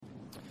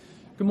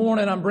Good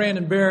morning, I'm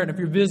Brandon Barrett. If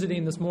you're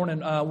visiting this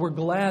morning, we're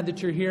glad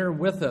that you're here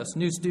with us.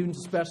 New students,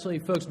 especially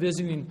folks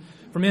visiting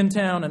from in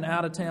town and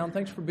out of town.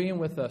 Thanks for being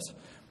with us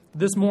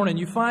this morning.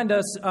 You find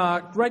us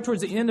right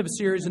towards the end of a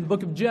series in the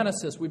book of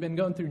Genesis. We've been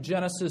going through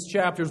Genesis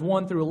chapters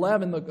 1 through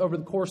 11 over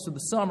the course of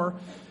the summer.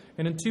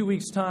 And in 2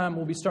 weeks' time,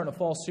 we'll be starting a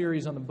fall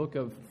series on the book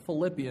of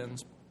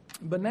Philippians.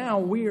 But now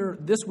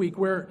this week,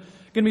 we're going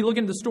to be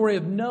looking at the story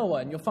of Noah.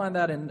 And you'll find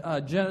that in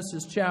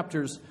Genesis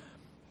chapters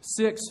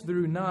 6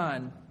 through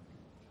 9.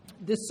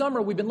 This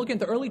summer, we've been looking at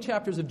the early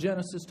chapters of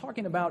Genesis,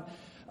 talking about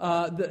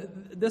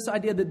this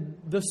idea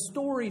that the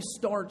story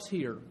starts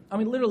here. I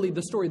mean, literally,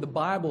 the story of the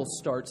Bible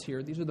starts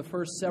here. These are the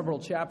first several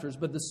chapters.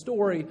 But the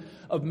story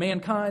of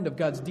mankind, of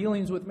God's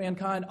dealings with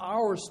mankind,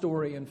 our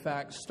story, in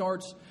fact,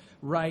 starts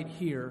right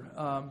here.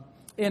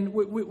 And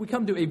we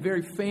come to a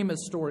very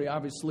famous story,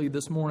 obviously,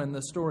 this morning,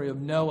 the story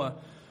of Noah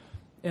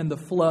and the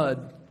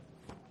flood.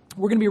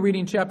 We're going to be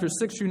reading chapters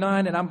 6 through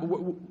 9, and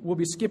we'll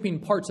be skipping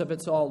parts of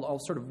it, so I'll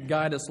sort of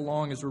guide us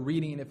along as we're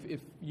reading. If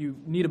you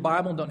need a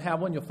Bible and don't have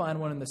one, you'll find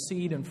one in the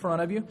seat in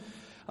front of you.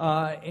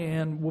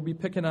 And we'll be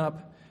picking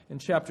up in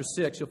chapter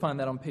 6. You'll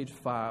find that on page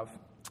 5.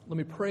 Let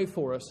me pray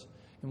for us,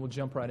 and we'll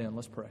jump right in.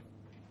 Let's pray.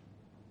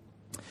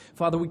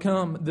 Father, we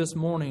come this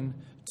morning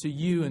to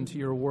you and to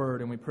your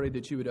word, and we pray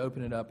that you would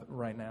open it up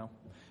right now.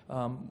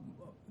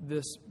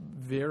 This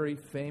very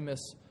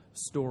famous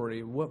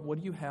story, what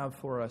do you have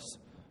for us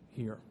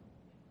here?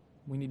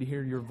 We need to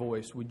hear your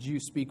voice. Would you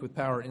speak with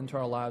power into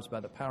our lives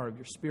by the power of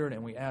your Spirit?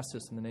 And we ask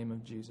this in the name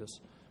of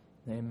Jesus.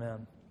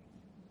 Amen.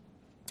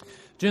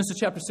 Genesis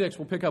chapter 6,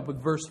 we'll pick up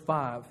with verse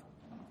 5.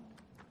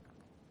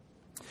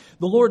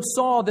 The Lord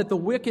saw that the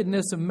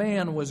wickedness of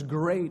man was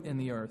great in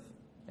the earth,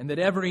 and that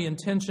every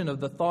intention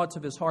of the thoughts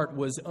of his heart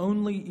was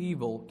only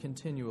evil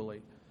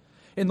continually.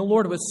 And the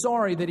Lord was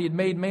sorry that he had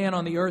made man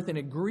on the earth, and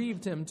it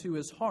grieved him to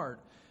his heart.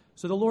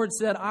 So the Lord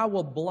said, I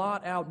will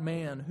blot out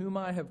man, whom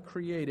I have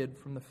created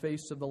from the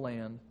face of the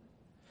land,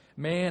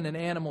 man and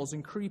animals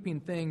and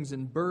creeping things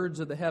and birds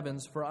of the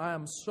heavens, for I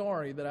am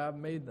sorry that I have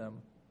made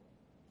them.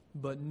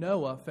 But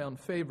Noah found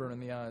favor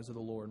in the eyes of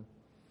the Lord.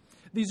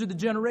 These are the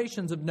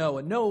generations of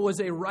Noah. Noah was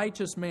a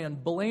righteous man,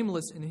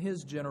 blameless in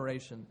his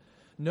generation.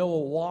 Noah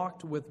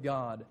walked with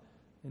God.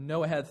 And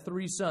Noah had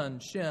 3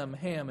 sons, Shem,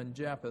 Ham, and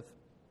Japheth.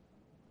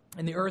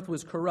 And the earth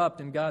was corrupt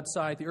in God's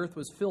sight. The earth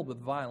was filled with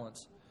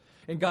violence.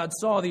 And God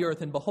saw the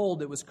earth, and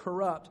behold, it was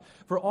corrupt,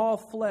 for all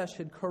flesh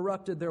had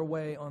corrupted their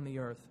way on the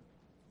earth.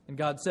 And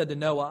God said to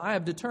Noah, I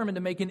have determined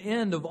to make an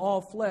end of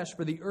all flesh,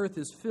 for the earth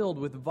is filled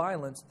with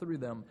violence through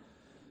them.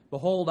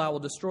 Behold, I will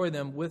destroy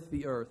them with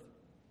the earth.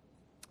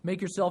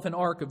 Make yourself an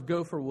ark of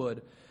gopher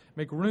wood.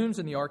 Make rooms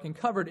in the ark, and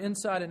cover it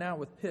inside and out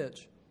with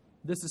pitch.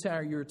 This is how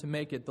you're to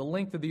make it. The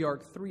length of the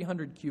ark,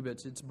 300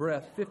 cubits, its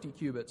breadth, 50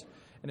 cubits,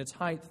 and its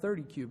height,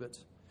 30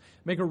 cubits.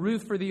 Make a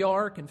roof for the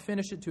ark and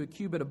finish it to a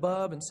cubit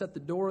above, and set the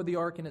door of the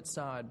ark in its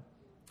side.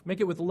 Make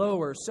it with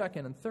lower,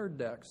 second, and third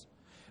decks.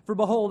 For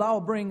behold, I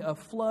will bring a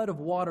flood of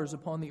waters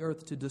upon the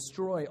earth to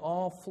destroy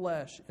all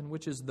flesh, in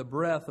which is the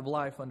breath of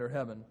life under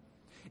heaven.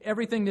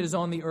 Everything that is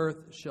on the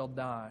earth shall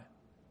die.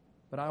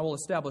 But I will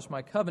establish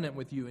my covenant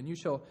with you, and you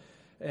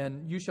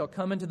shall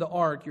come into the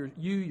ark,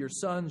 your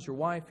sons, your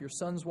wife, your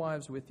sons'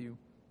 wives with you.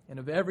 And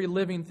of every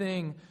living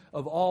thing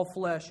of all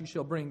flesh you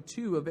shall bring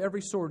 2 of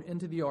every sort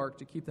into the ark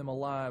to keep them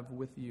alive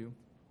with you.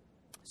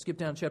 Skip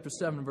down chapter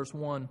 7, verse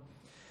 1.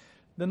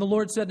 Then the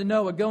Lord said to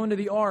Noah, Go into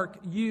the ark,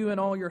 you and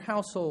all your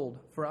household,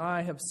 for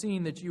I have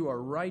seen that you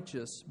are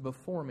righteous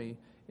before me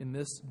in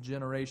this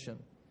generation.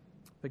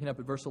 Picking up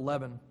at verse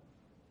 11.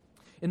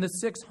 In the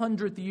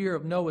 600th year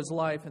of Noah's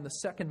life, in the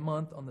 2nd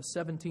month, on the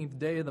 17th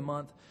day of the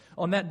month,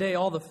 on that day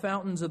all the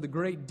fountains of the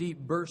great deep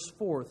burst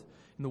forth,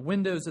 and the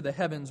windows of the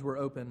heavens were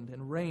opened,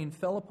 and rain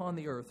fell upon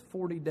the earth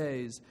 40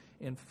 days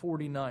and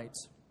 40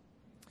 nights.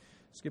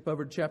 Skip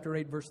over to chapter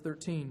 8, verse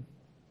 13.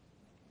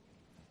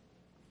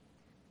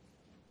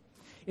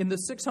 In the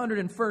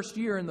 601st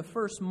year, in the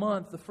 1st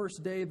month, the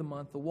 1st day of the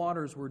month, the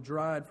waters were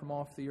dried from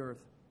off the earth.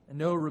 And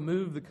Noah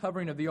removed the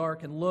covering of the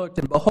ark and looked,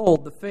 and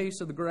behold, the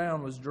face of the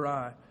ground was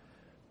dry.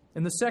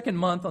 In the 2nd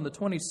month, on the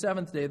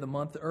 27th day of the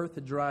month, the earth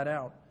had dried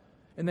out.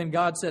 And then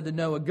God said to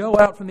Noah, Go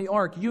out from the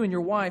ark, you and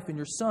your wife and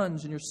your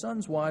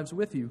sons' wives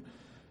with you.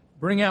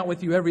 Bring out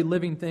with you every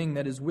living thing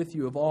that is with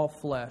you of all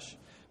flesh,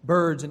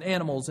 birds and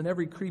animals and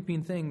every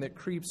creeping thing that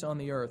creeps on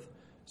the earth,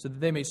 so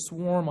that they may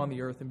swarm on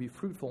the earth and be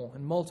fruitful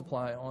and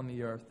multiply on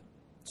the earth.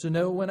 So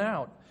Noah went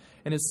out,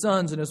 and his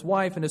sons and his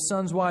wife and his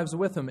sons' wives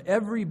with him.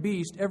 Every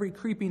beast, every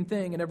creeping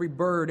thing, and every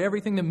bird,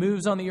 everything that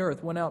moves on the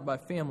earth went out by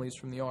families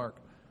from the ark.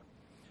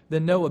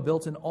 Then Noah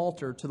built an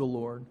altar to the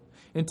Lord,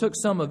 and took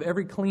some of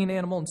every clean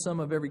animal and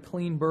some of every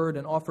clean bird,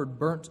 and offered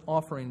burnt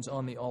offerings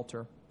on the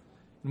altar.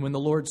 And when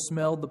the Lord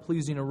smelled the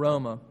pleasing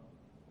aroma,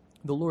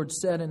 the Lord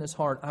said in his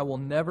heart, I will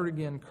never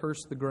again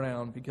curse the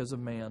ground because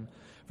of man,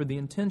 for the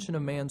intention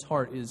of man's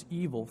heart is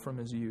evil from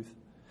his youth.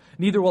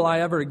 Neither will I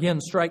ever again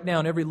strike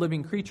down every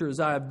living creature as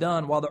I have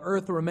done while the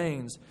earth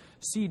remains.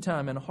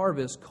 Seedtime and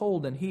harvest,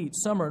 cold and heat,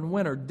 summer and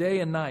winter, day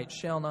and night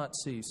shall not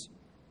cease.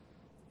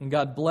 And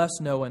God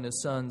blessed Noah and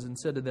his sons and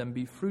said to them,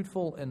 Be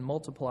fruitful and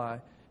multiply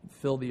and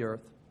fill the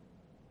earth.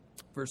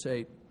 Verse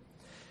 8.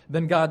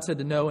 Then God said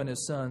to Noah and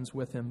his sons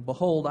with him,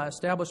 Behold, I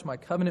establish my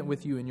covenant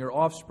with you and your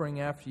offspring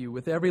after you,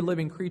 with every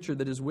living creature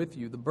that is with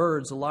you, the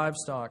birds, the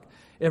livestock,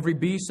 every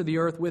beast of the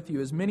earth with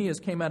you, as many as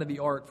came out of the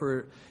ark,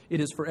 for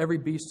it is for every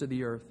beast of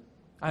the earth.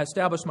 I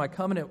establish my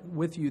covenant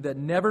with you that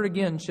never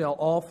again shall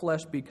all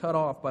flesh be cut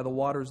off by the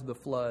waters of the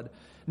flood.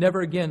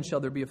 Never again shall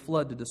there be a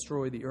flood to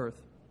destroy the earth.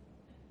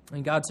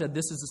 And God said,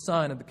 This is the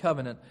sign of the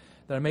covenant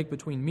that I make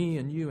between me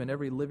and you and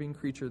every living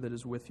creature that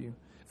is with you,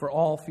 for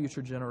all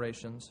future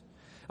generations.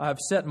 I have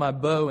set my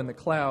bow in the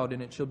cloud,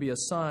 and it shall be a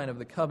sign of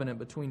the covenant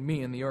between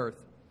me and the earth.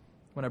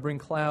 When I bring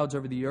clouds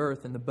over the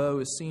earth, and the bow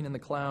is seen in the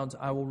clouds,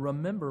 I will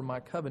remember my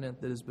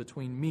covenant that is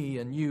between me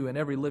and you and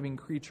every living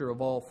creature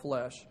of all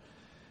flesh.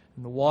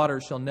 And the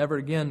waters shall never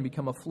again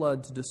become a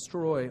flood to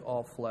destroy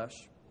all flesh.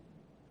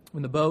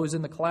 When the bow is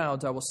in the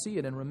clouds, I will see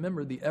it and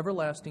remember the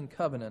everlasting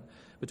covenant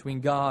between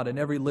God and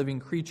every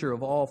living creature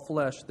of all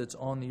flesh that's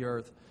on the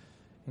earth.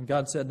 And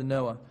God said to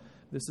Noah,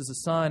 This is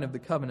a sign of the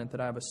covenant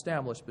that I have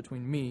established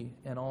between me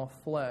and all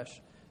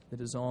flesh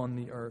that is on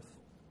the earth.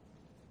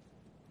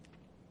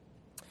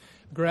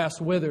 The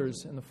grass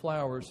withers and the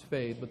flowers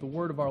fade, but the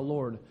word of our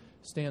Lord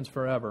stands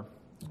forever.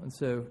 And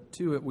so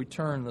to it we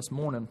turn this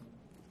morning.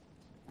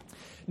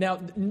 Now,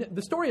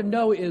 the story of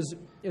Noah is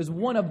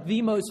one of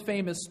the most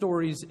famous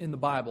stories in the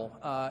Bible.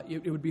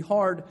 It would be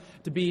hard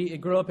to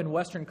grow up in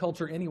Western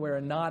culture anywhere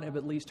and not have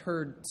at least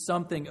heard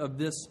something of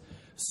this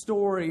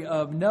story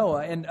of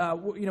Noah. And,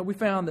 we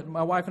found that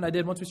my wife and I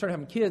did, once we started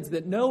having kids,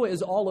 that Noah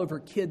is all over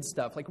kids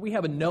stuff. Like, we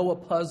have a Noah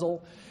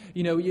puzzle.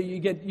 You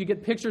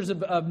get pictures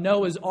of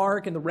Noah's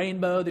Ark and the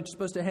rainbow that you're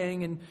supposed to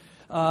hang in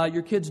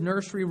your kid's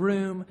nursery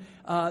room.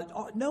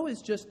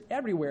 Noah's just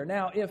everywhere.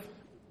 Now,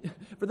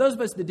 for those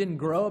of us that didn't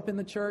grow up in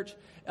the church,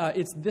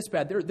 it's this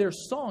bad.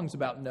 There's songs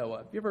about Noah.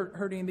 Have you ever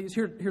heard any of these?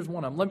 Here's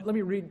one of them. Let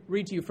me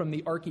read to you from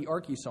the Arky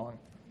Arky song.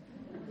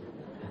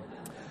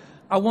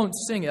 I won't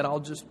sing it. I'll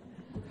just...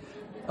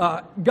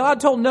 God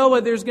told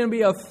Noah there's going to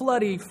be a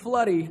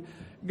floody.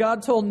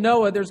 God told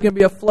Noah there's going to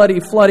be a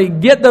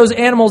floody. Get those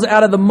animals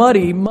out of the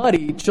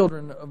muddy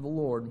children of the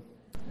Lord.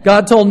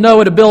 God told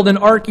Noah to build an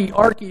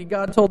arky.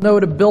 God told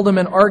Noah to build him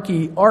an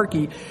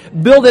arky.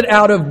 Build it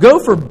out of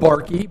gopher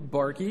barky.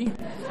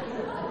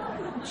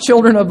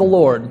 Children of the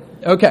Lord.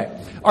 Okay.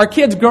 Our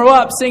kids grow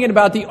up singing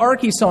about the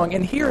Arky song,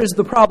 and here is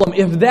the problem.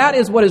 If that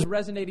is what is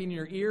resonating in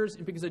your ears,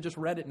 because I just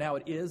read it, now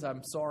it is,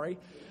 I'm sorry,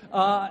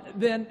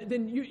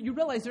 then you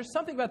realize there's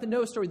something about the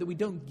Noah story that we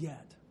don't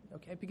get.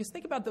 Okay, because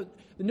think about the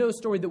Noah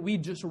story that we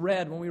just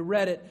read when we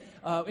read it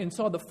and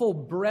saw the full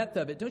breadth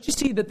of it. Don't you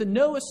see that the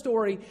Noah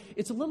story,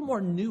 it's a little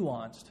more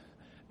nuanced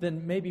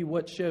than maybe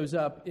what shows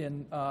up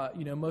in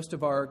most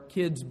of our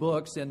kids'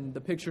 books and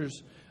the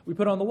pictures we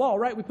put on the wall,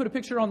 right? We put a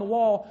picture on the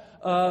wall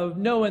of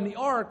Noah and the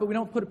ark, but we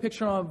don't put a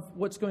picture of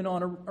what's going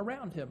on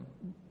around him,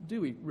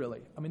 do we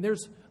really? I mean,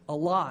 there's a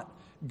lot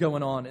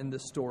going on in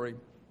this story.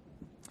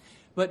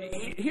 But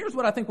here's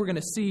what I think we're going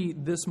to see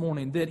this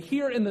morning, that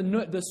here in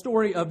the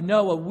story of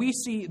Noah, we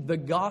see the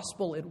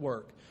gospel at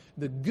work,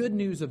 the good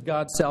news of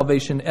God's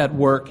salvation at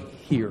work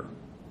here.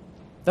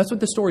 That's what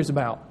the story's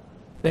about.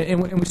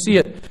 And we see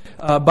it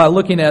by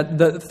looking at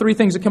the three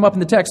things that come up in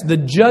the text: the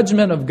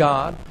judgment of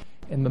God,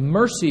 and the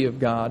mercy of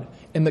God,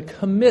 and the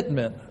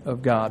commitment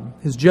of God.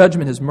 His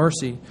judgment, His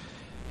mercy,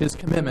 His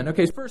commitment.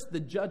 Okay, first, the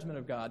judgment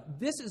of God.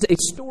 This is a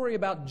story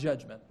about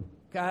judgment.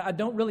 Okay, I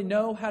don't really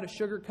know how to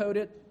sugarcoat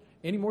it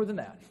any more than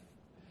that.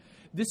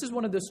 This is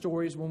one of those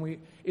stories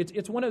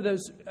it's one of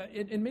those,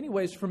 in many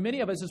ways, for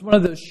many of us, it's one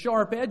of those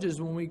sharp edges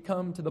when we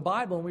come to the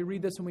Bible and we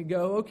read this and we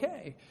go,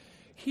 okay,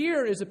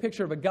 here is a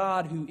picture of a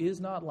God who is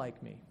not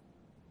like me.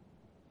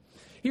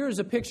 Here is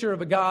a picture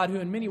of a God who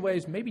in many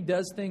ways maybe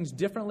does things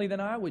differently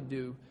than I would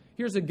do.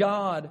 Here's a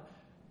God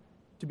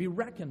to be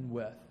reckoned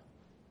with.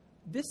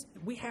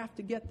 We have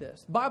to get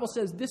this. The Bible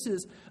says this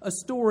is a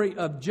story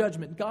of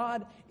judgment.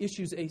 God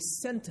issues a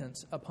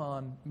sentence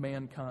upon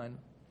mankind.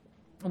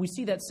 And we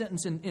see that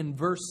sentence in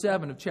verse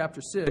 7 of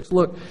chapter 6.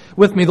 Look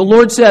with me. The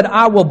Lord said,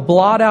 I will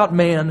blot out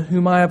man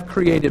whom I have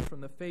created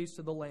from the face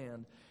of the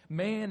land,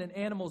 man and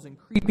animals and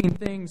creeping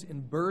things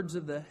and birds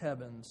of the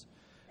heavens,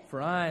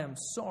 for I am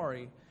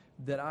sorry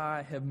that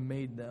I have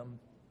made them.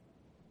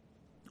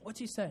 What's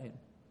he saying?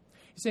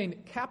 He's saying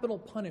capital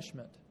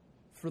punishment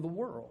for the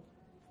world.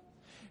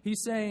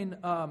 He's saying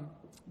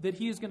that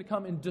he is going to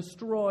come and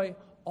destroy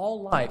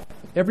all life,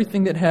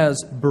 everything that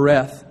has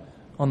breath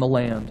on the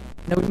land.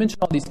 Now, we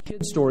mentioned all these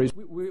kids' stories.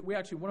 We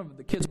actually, one of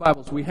the kids'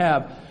 Bibles we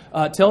have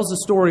tells the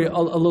story a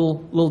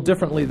little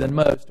differently than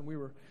most. And we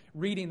were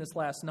reading this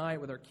last night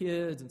with our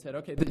kids and said,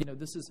 okay,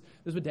 this is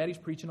what Daddy's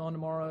preaching on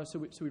tomorrow. So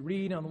we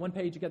read. On the one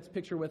page, you got this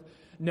picture with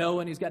Noah,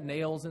 and he's got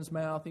nails in his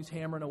mouth, and he's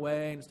hammering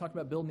away, and he's talking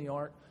about building the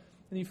ark.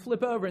 And you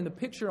flip over, and the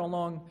picture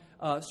along,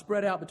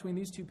 spread out between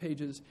these two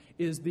pages,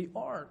 is the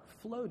ark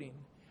floating.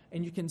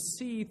 And you can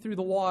see through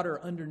the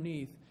water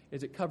underneath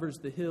as it covers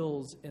the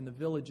hills and the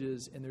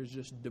villages, and there's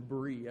just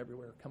debris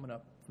everywhere coming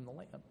up from the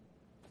land.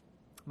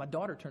 My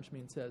daughter turns to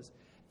me and says,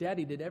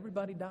 Daddy, did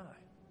everybody die?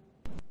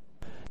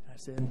 And I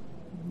said,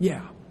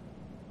 yeah,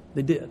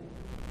 they did.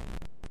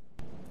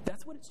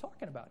 That's what it's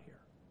talking about here.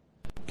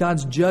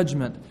 God's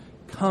judgment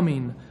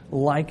coming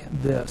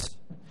like this.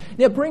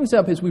 Now, it brings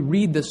up, as we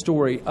read this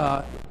story,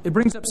 it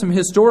brings up some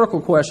historical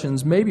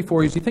questions maybe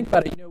for you. As you think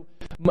about it,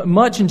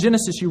 much in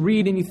Genesis you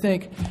read and you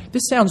think,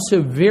 this sounds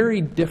so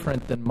very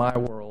different than my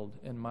world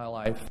and my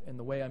life and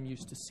the way I'm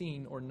used to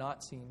seeing or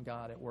not seeing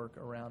God at work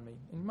around me.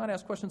 And you might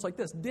ask questions like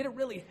this: did it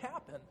really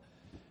happen?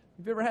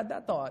 Have you ever had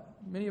that thought?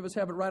 Many of us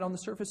have it right on the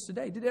surface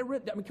today.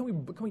 Can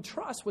we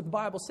trust what the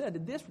Bible said?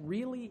 Did this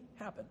really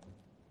happen?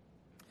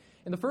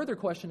 And the further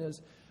question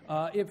is,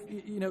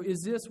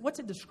 is this, what's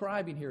it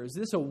describing here? Is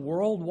this a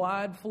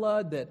worldwide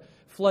flood that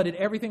flooded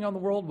everything on the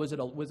world? Was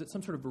it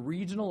some sort of a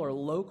regional or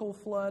local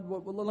flood?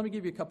 Well, let me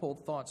give you a couple of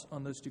thoughts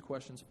on those two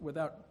questions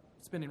without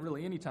spending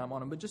really any time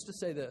on them. But just to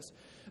say this,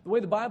 the way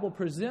the Bible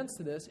presents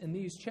this in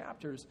these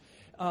chapters,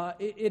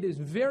 it is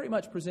very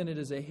much presented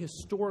as a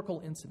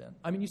historical incident.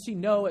 I mean, you see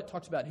Noah, it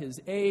talks about his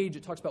age,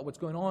 it talks about what's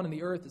going on in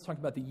the earth, it's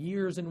talking about the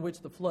years in which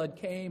the flood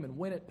came and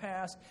when it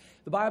passed.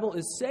 The Bible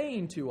is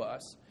saying to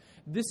us,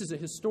 this is a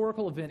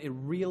historical event. It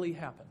really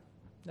happened.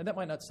 Now, that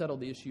might not settle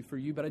the issue for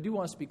you, but I do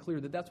want us to be clear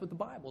that that's what the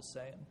Bible's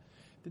saying,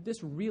 that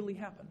this really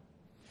happened.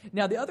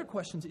 Now, the other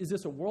question is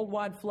this a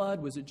worldwide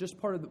flood? Was it just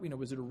part of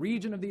was it a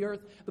region of the earth?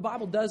 The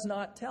Bible does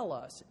not tell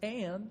us,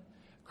 and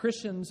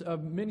Christians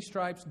of many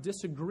stripes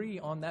disagree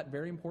on that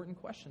very important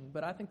question.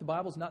 But I think the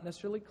Bible's not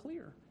necessarily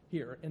clear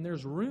here, and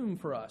there's room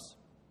for us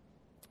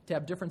to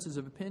have differences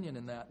of opinion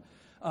in that.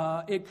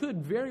 It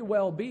could very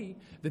well be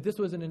that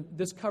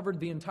this covered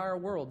the entire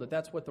world,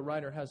 that's what the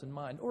writer has in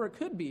mind. Or it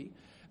could be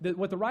that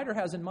what the writer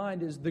has in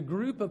mind is the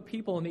group of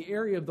people in the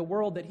area of the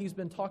world that he's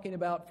been talking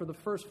about for the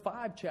first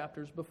 5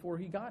 chapters before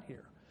he got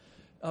here,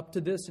 up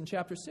to this in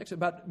chapter 6,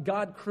 about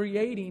God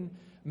creating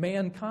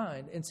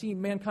mankind and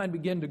seeing mankind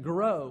begin to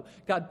grow,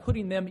 God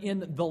putting them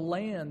in the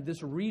land,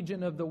 this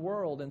region of the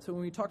world. And so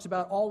when he talks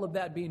about all of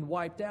that being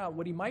wiped out,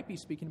 what he might be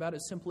speaking about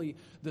is simply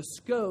the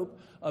scope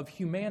of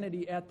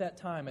humanity at that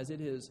time as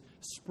it is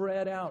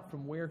spread out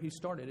from where he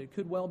started. It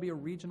could well be a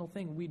regional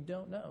thing. We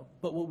don't know.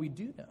 But what we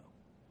do know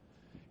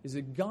is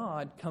that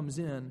God comes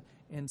in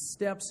and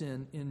steps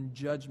in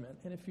judgment.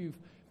 And if you've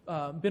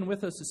been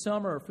with us this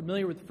summer or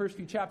familiar with the first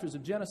few chapters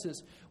of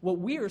Genesis, what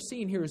we are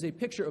seeing here is a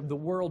picture of the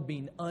world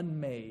being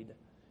unmade.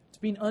 It's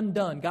being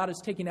undone. God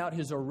is taking out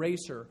his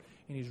eraser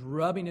and he's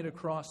rubbing it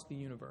across the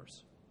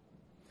universe.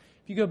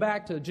 If you go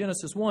back to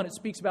Genesis 1, it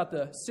speaks about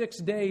the 6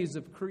 days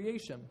of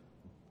creation.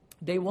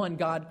 Day 1,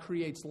 God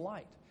creates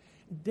light.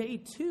 Day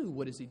 2,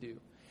 what does he do?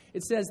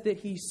 It says that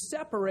he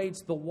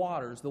separates the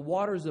waters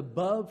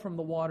above from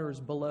the waters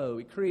below.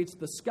 He creates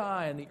the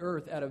sky and the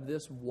earth out of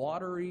this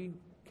watery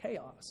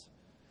chaos.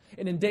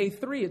 And in day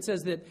 3, it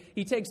says that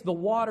he takes the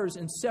waters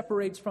and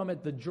separates from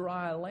it the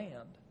dry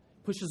land,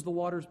 pushes the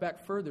waters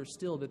back further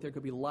still that there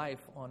could be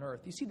life on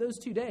earth. You see, those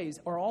 2 days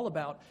are all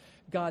about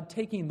God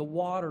taking the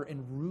water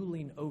and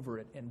ruling over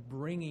it and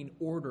bringing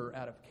order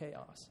out of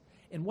chaos.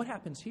 And what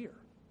happens here?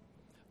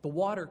 The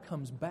water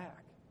comes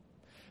back.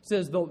 It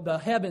says the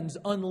heavens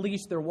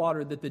unleash their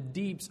water, that the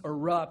deeps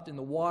erupt and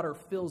the water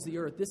fills the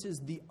earth. This is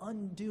the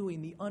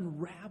undoing, the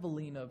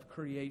unraveling of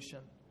creation.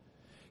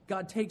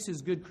 God takes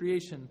his good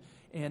creation,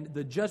 and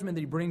the judgment that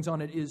he brings on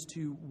it is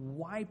to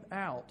wipe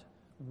out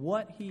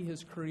what he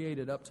has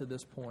created up to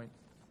this point.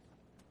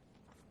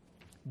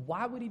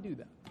 Why would he do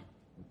that?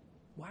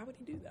 Why would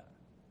he do that?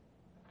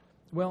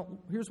 Well,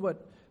 here's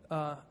what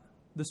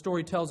the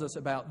story tells us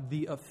about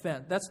the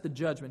offense. That's the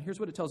judgment. Here's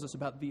what it tells us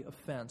about the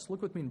offense.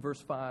 Look with me in verse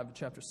 5 of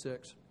chapter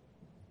 6.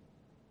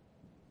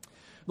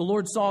 The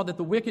Lord saw that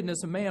the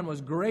wickedness of man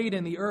was great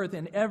in the earth,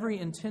 and every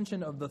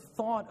intention of the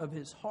thought of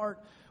his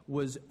heart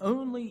was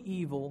only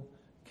evil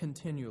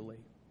continually.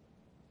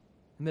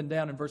 And then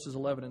down in verses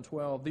 11 and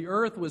 12, the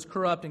earth was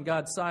corrupt in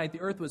God's sight. The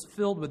earth was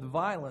filled with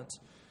violence.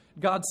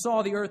 God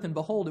saw the earth, and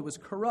behold, it was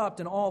corrupt,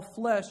 and all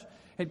flesh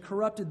had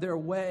corrupted their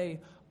way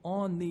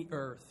on the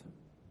earth.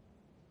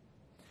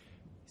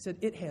 He said,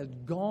 it has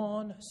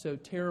gone so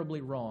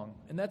terribly wrong.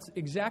 And that's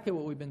exactly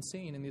what we've been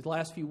seeing in these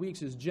last few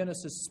weeks as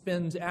Genesis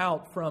spins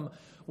out from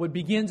what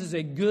begins as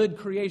a good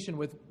creation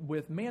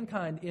with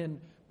mankind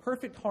in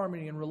perfect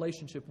harmony and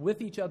relationship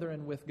with each other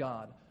and with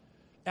God.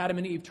 Adam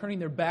and Eve turning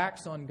their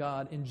backs on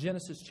God in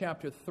Genesis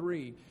chapter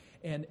 3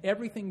 and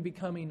everything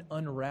becoming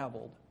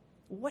unraveled.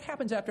 What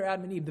happens after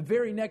Adam and Eve? The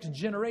very next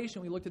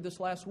generation, we looked at this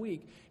last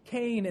week,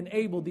 Cain and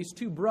Abel, these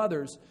two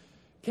brothers.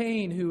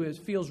 Cain, who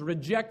feels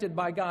rejected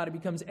by God, he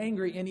becomes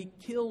angry and he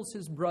kills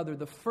his brother,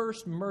 the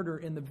first murder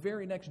in the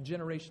very next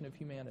generation of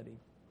humanity.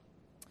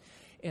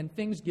 And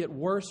things get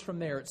worse from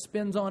there. It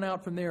spins on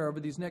out from there over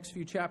these next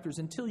few chapters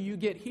until you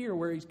get here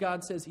where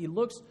God says, he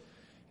looks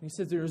and he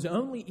says, there is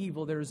only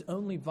evil, there is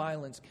only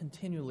violence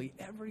continually.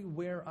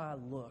 Everywhere I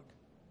look,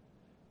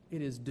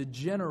 it is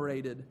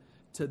degenerated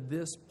to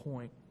this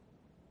point.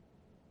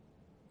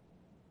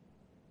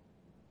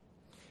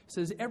 It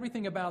says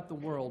everything about the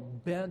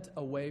world bent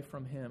away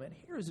from him. And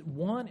here's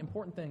one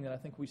important thing that I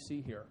think we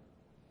see here.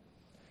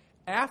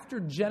 After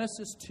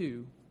Genesis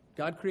 2,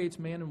 God creates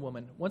man and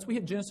woman. Once we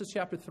hit Genesis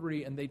chapter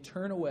 3 and they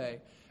turn away,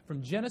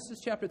 from Genesis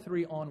chapter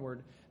 3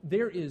 onward,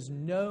 there is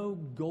no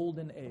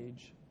golden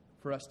age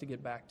for us to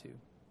get back to.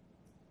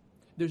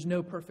 There's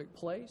no perfect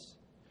place.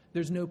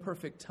 There's no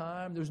perfect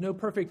time. There's no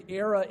perfect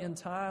era in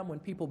time when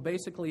people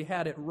basically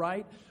had it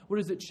right. What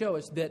does it show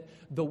us? That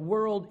the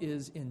world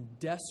is in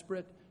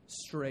desperate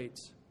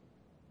straits.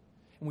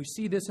 And we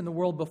see this in the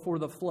world before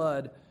the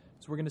flood.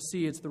 So we're going to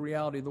see it's the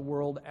reality of the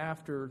world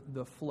after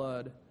the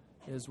flood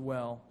as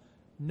well.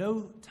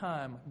 No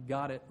time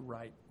got it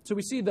right. So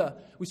we see the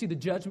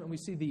judgment, we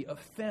see the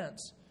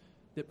offense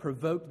that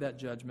provoked that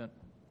judgment.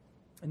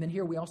 And then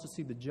here we also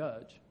see the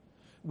judge.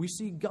 We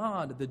see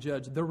God, the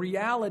judge, the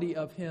reality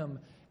of him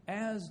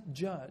as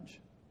judge.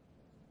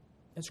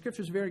 And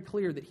Scripture is very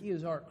clear that he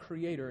is our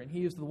creator, and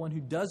he is the one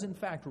who does in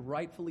fact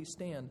rightfully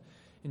stand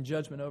in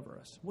judgment over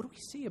us. What do we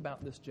see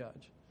about this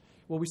judge?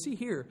 Well, we see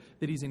here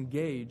that he's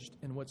engaged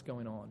in what's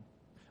going on.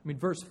 I mean,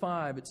 verse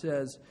 5, it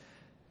says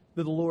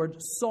that the Lord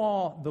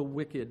saw the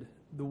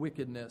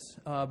wickedness.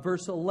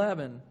 Verse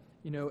 11,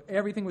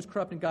 everything was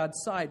corrupt in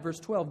God's sight. Verse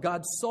 12,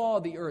 God saw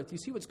the earth. You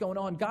see what's going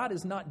on? God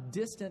is not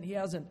distant. He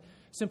hasn't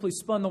simply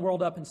spun the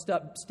world up and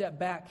stepped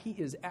back. He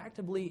is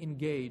actively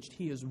engaged.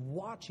 He is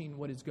watching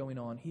what is going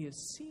on. He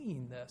is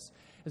seeing this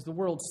as the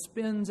world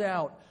spins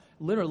out,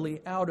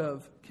 literally out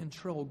of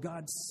control.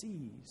 God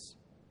sees.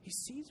 He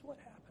sees what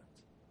happens.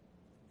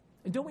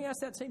 And don't we ask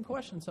that same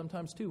question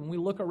sometimes too when we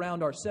look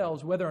around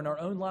ourselves, whether in our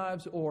own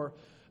lives or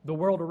the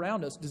world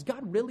around us? Does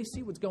God really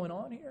see what's going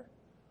on here?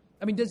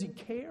 I mean, does he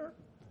care?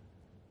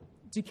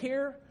 Does he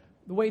care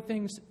the way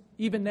things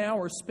even now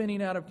are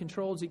spinning out of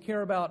control? Does he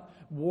care about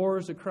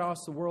wars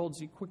across the world?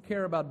 Does he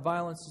care about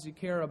violence? Does he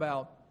care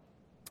about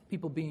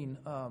people being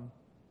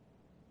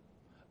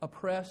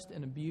oppressed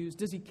and abused?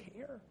 Does he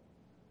care?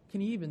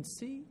 Can he even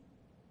see?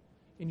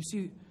 And you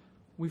see,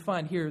 we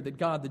find here that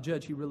God, the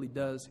judge, he really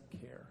does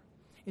care.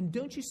 And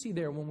don't you see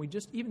there, when we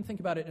just even think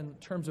about it in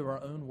terms of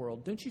our own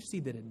world, don't you see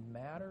that it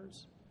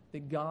matters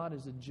that God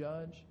is a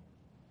judge?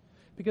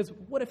 Because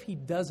what if he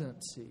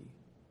doesn't see?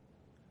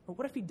 Or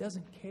what if he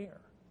doesn't care?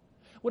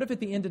 What if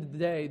at the end of the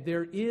day,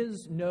 there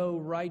is no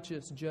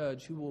righteous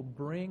judge who will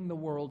bring the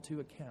world to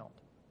account?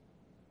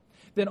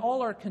 Then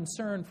all our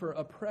concern for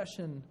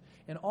oppression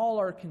and all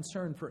our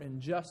concern for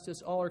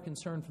injustice, all our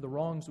concern for the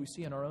wrongs we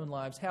see in our own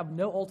lives have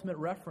no ultimate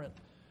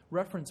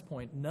reference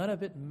point. None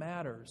of it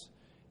matters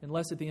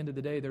unless at the end of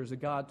the day there's a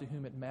God to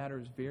whom it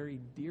matters very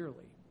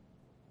dearly.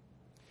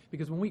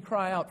 Because when we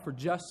cry out for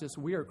justice,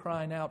 we are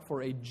crying out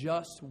for a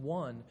just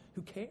one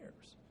who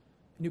cares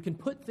and who can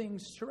put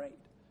things straight.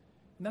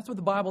 And that's what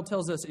the Bible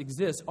tells us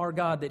exists, our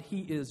God, that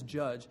he is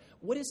judge.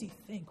 What does he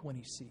think when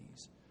he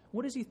sees?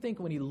 What does he think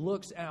when he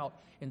looks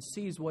out and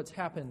sees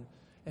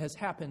has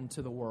happened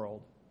to the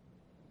world?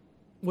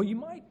 Well, you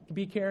might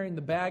be carrying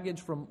the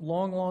baggage from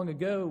long, long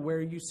ago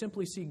where you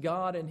simply see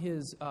God and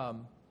his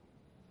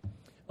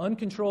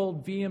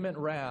uncontrolled, vehement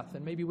wrath.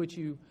 And maybe what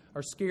you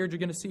are scared you're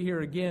going to see here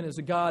again is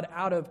a God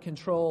out of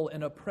control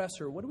and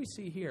oppressor. What do we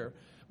see here?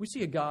 We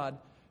see a God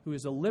who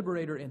is a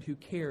liberator and who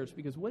cares.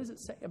 Because what does it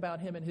say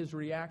about him and his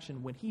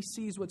reaction when he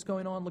sees what's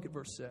going on? Look at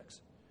verse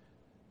 6.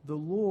 The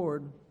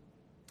Lord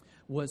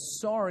was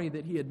sorry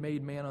that he had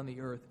made man on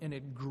the earth, and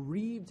it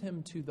grieved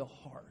him to the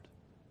heart.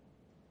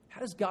 How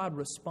does God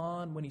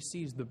respond when he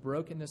sees the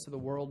brokenness of the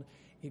world?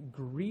 It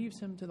grieves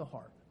him to the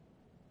heart.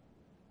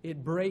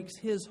 It breaks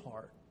his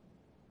heart.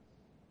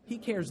 He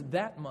cares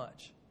that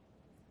much.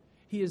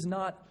 He is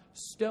not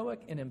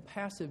stoic and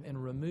impassive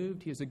and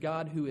removed. He is a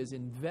God who has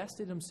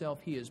invested himself.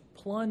 He has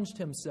plunged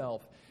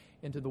himself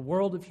into the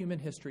world of human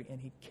history,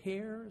 and he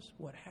cares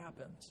what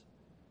happens.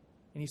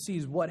 And he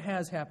sees what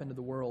has happened to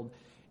the world,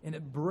 and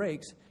it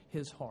breaks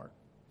his heart.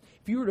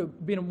 If you were to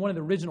be one of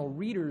the original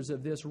readers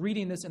of this,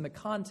 reading this in the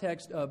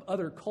context of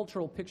other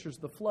cultural pictures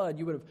of the flood,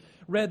 you would have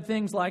read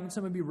things like, and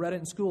some of you read it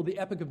in school, the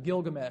Epic of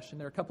Gilgamesh, and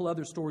there are a couple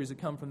other stories that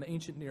come from the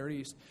ancient Near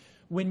East.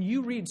 When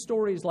you read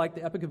stories like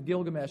the Epic of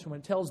Gilgamesh, when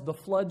it tells the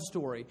flood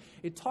story,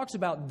 it talks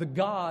about the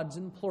gods,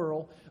 in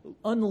plural,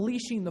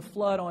 unleashing the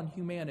flood on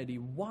humanity.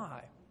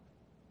 Why?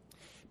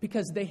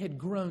 Because they had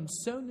grown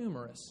so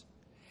numerous,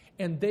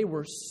 and they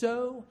were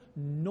so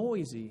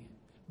noisy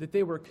that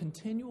they were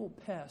continual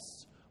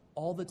pests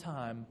all the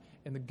time,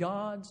 and the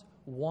gods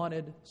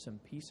wanted some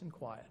peace and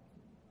quiet.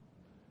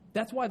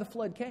 That's why the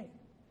flood came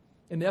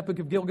in the Epic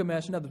of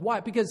Gilgamesh and others.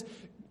 Why? Because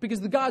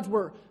the gods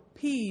were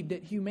peeved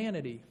at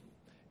humanity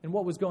and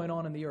what was going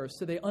on in the earth,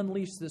 so they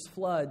unleashed this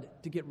flood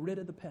to get rid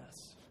of the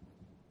pests.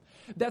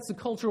 That's the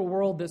cultural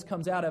world this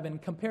comes out of,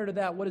 and compared to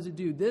that, what does it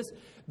do?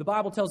 The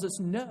Bible tells us,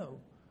 no,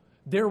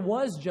 there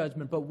was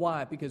judgment, but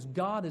why? Because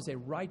God is a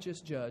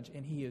righteous judge,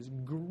 and he is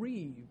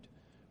grieved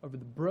over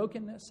the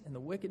brokenness and the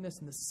wickedness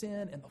and the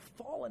sin and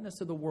the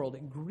fallenness of the world.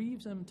 It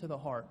grieves him to the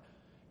heart.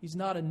 He's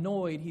not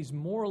annoyed. He's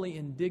morally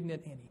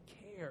indignant, and he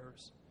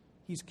cares.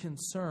 He's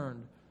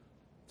concerned.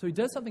 So he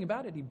does something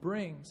about it. He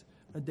brings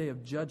a day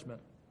of judgment.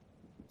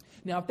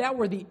 Now, if that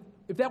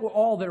were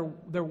all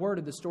there were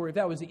to the story, if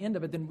that was the end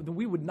of it, then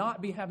we would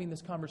not be having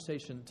this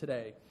conversation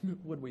today,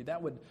 would we?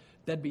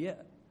 That'd be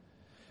it.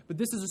 But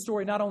this is a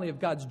story not only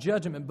of God's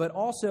judgment, but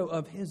also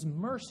of His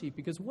mercy,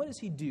 because what does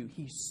He do?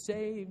 He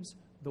saves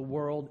the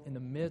world in the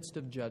midst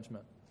of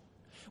judgment.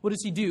 What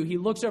does He do? He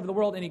looks over the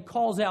world and He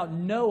calls out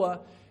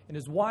Noah and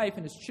his wife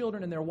and his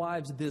children and their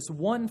wives, this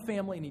one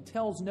family, and He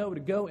tells Noah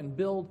to go and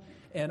build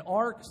an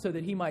ark so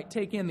that he might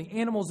take in the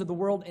animals of the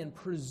world and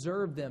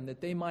preserve them, that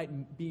they might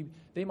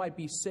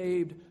be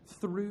saved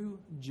through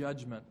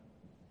judgment.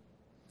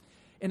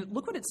 And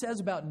look what it says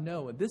about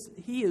Noah.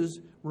 He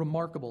is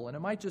remarkable, and it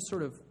might just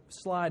sort of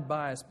slide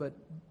by us, but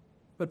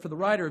for the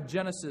writer of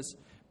Genesis,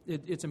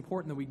 it's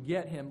important that we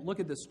get him. Look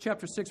at this.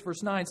 Chapter 6,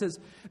 verse 9 says,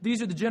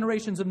 "These are the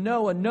generations of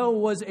Noah. Noah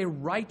was a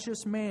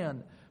righteous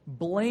man,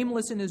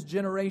 blameless in his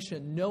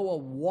generation. Noah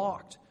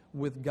walked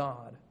with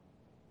God."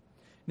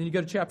 Then you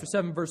go to chapter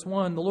 7, verse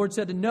 1. "The Lord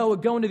said to Noah,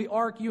 go into the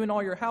ark, you and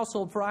all your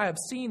household, for I have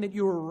seen that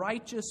you are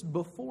righteous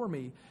before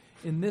me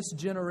in this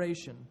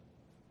generation."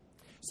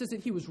 It says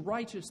that he was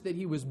righteous, that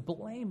he was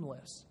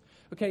blameless.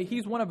 Okay,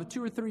 he's one of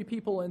 2 or 3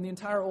 people in the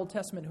entire Old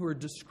Testament who are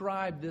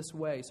described this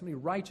way. Somebody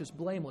righteous,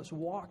 blameless,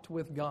 walked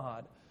with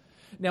God.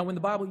 Now, when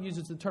the Bible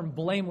uses the term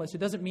blameless, it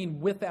doesn't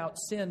mean without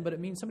sin, but it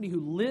means somebody who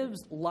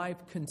lives life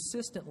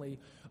consistently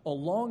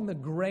along the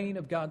grain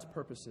of God's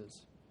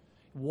purposes.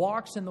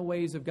 Walks in the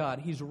ways of God.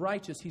 He's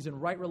righteous. He's in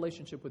right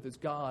relationship with his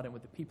God and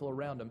with the people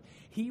around him.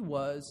 He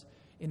was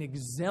an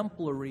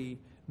exemplary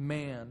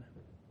man.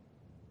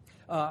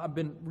 I've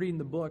been reading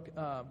the book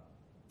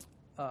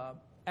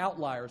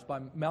Outliers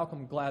by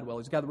Malcolm Gladwell.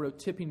 He's the guy that wrote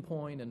Tipping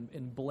Point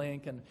and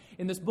Blink. And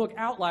in this book,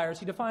 Outliers,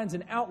 he defines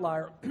an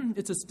outlier.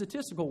 It's a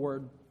statistical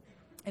word.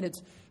 And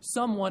it's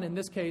someone, in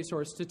this case,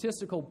 or a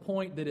statistical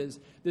point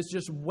that's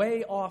just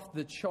way off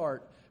the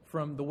chart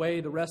from the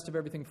way the rest of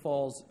everything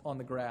falls on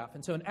the graph.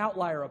 And so an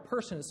outlier, a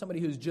person, is somebody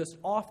who's just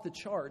off the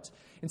charts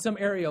in some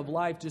area of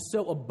life, just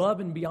so above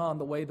and beyond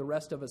the way the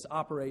rest of us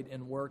operate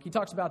and work. He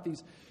talks about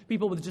these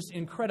people with just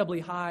incredibly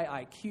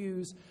high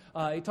IQs.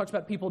 He talks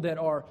about people that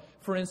are,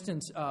 for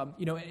instance,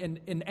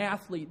 an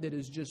athlete that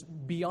is just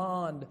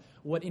beyond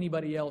what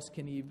anybody else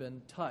can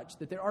even touch.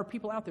 That there are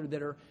people out there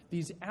that are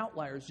these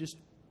outliers, just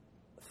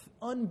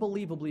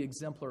unbelievably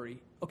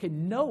exemplary. Okay,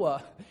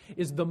 Noah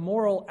is the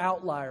moral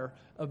outlier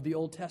of the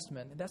Old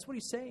Testament. And that's what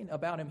he's saying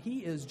about him. He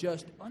is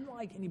just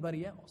unlike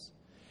anybody else.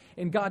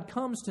 And God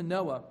comes to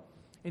Noah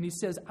and He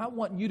says, I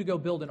want you to go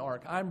build an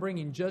ark. I'm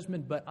bringing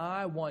judgment, but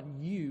I want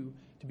you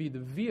to be the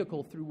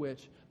vehicle through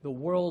which the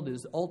world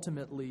is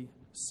ultimately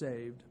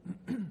saved.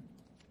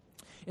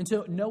 And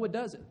so Noah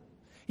does it.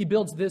 He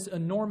builds this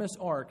enormous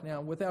ark.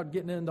 Now, without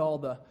getting into all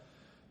the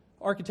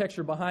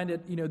architecture behind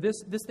it,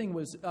 this thing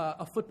was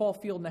a football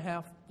field and a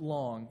half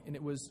long, and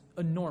it was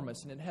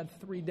enormous, and it had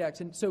 3 decks.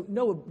 And so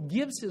Noah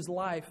gives his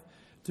life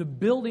to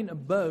building a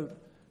boat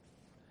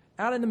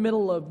out in the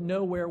middle of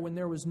nowhere when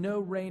there was no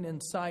rain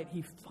in sight.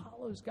 He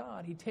follows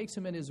God. He takes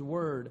Him at His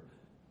word.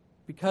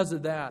 Because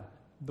of that,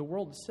 the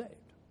world is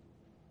saved.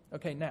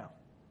 Okay, now,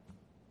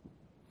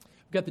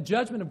 we've got the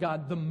judgment of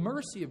God, the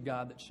mercy of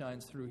God that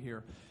shines through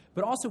here.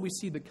 But also we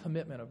see the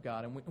commitment of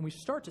God, and we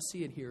start to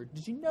see it here.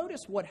 Did you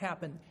notice what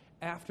happened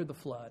after the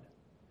flood?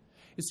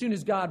 As soon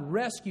as God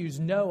rescues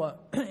Noah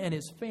and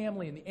his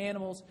family and the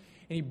animals,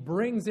 and He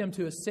brings them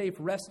to a safe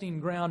resting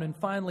ground, and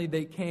finally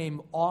they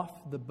came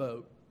off the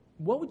boat,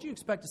 what would you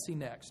expect to see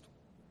next?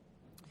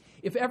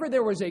 If ever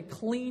there was a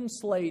clean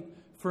slate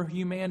for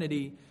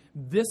humanity,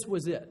 this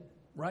was it,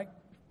 right?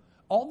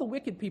 All the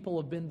wicked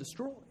people have been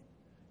destroyed.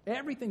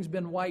 Everything's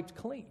been wiped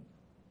clean.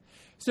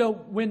 So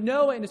when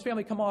Noah and his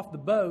family come off the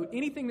boat,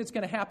 anything that's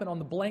going to happen on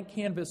the blank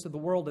canvas of the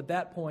world at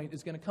that point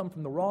is going to come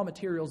from the raw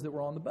materials that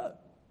were on the boat,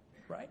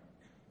 right?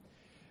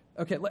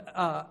 Okay,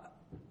 I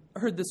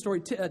heard this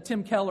story.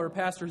 Tim Keller, a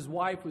pastor, his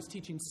wife was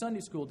teaching Sunday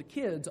school to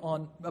kids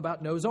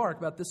about Noah's Ark,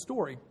 about this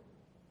story.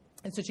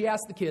 And so she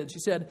asked the kids, she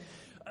said,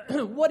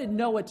 what did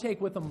Noah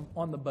take with him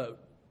on the boat?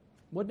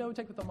 What did Noah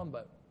take with him on the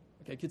boat?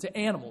 Okay, kids say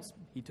animals.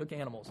 He took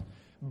animals.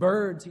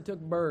 Birds, he took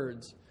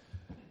birds.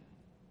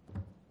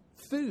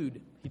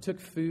 Food. He took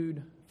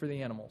food for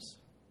the animals.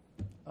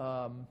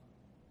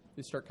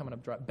 They start coming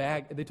up dry.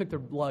 They took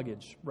their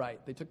luggage. Right.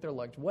 They took their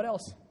luggage. What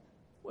else?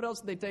 What else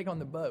did they take on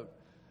the boat?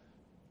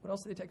 What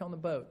else did they take on the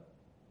boat?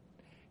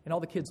 And all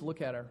the kids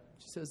look at her.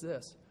 She says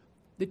this.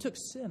 They took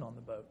sin on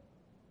the boat.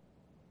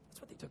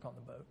 That's what they took on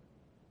the boat.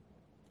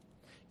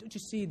 Don't you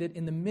see that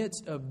in the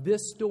midst of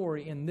this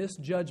story and this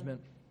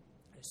judgment,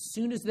 as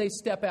soon as they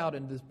step out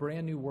into this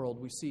brand new world,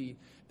 we see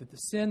that the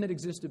sin that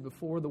existed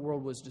before the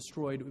world was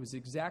destroyed, it was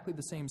exactly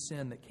the same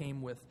sin that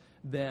came with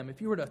them. If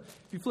you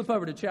flip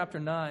over to chapter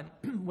 9,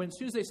 as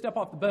soon as they step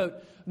off the boat,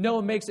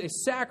 Noah makes a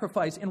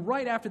sacrifice. And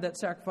right after that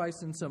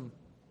sacrifice, in some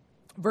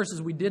verses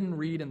we didn't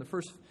read in the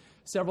first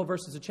several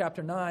verses of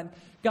chapter 9,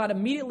 God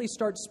immediately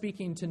starts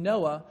speaking to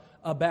Noah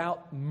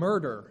about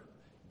murder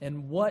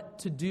and what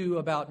to do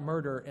about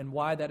murder and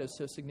why that is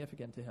so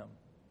significant to him.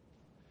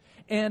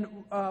 And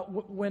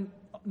when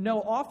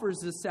Noah offers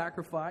this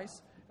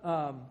sacrifice,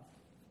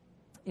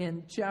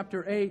 in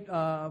chapter 8,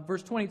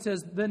 verse 20, it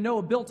says, Then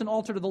Noah built an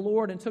altar to the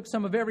Lord and took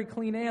some of every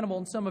clean animal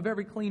and some of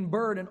every clean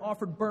bird and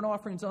offered burnt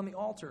offerings on the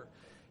altar.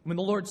 When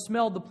the Lord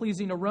smelled the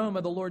pleasing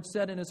aroma, the Lord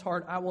said in his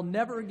heart, I will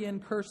never again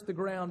curse the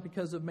ground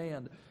because of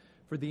man,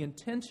 for the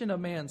intention of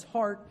man's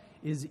heart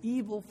is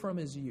evil from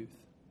his youth.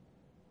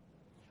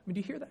 I mean,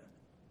 do you hear that?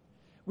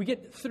 We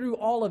get through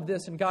all of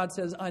this, and God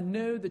says, I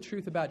know the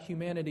truth about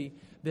humanity,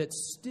 that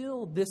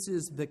still this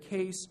is the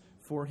case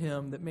for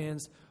him, that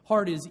man's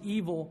heart is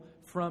evil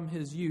from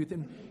his youth.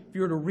 And if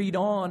you were to read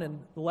on in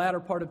the latter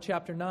part of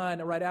chapter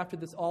 9, right after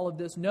this, all of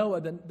this,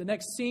 Noah, the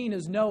next scene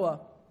is Noah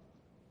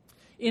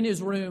in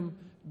his room,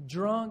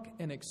 drunk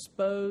and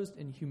exposed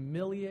and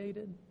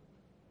humiliated.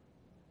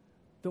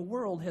 The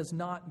world has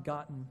not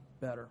gotten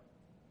better.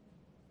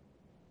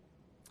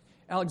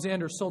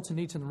 Alexander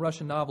Solzhenitsyn, the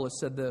Russian novelist,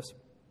 said this: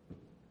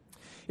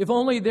 if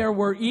only there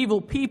were evil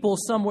people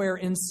somewhere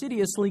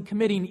insidiously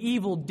committing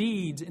evil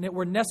deeds, and it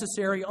were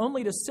necessary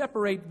only to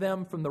separate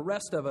them from the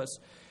rest of us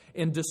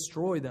and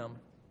destroy them.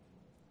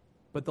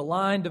 But the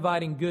line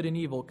dividing good and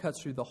evil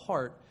cuts through the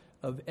heart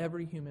of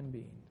every human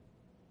being.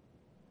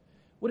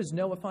 What does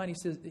Noah find? He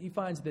says he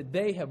finds that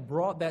they have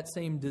brought that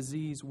same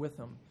disease with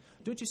them.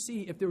 Don't you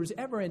see, if there was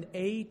ever an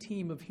A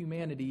team of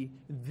humanity,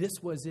 this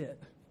was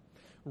it.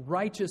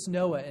 Righteous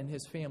Noah and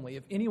his family.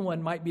 If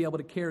anyone might be able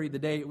to carry the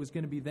day, it was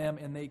going to be them,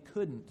 and they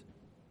couldn't.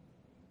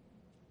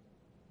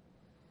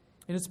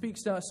 And it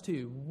speaks to us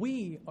too.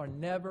 We are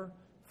never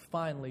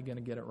finally going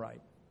to get it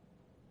right.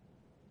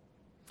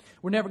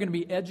 We're never going to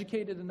be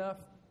educated enough,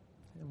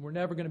 and we're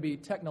never going to be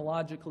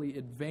technologically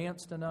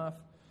advanced enough.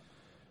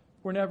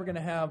 We're never going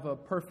to have a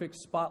perfect,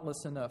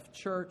 spotless enough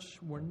church.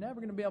 We're never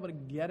going to be able to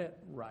get it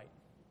right.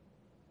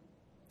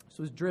 This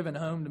was driven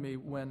home to me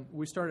when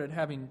we started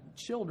having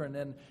children,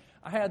 and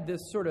I had this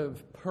sort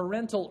of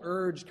parental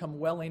urge come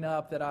welling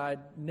up that I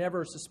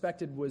never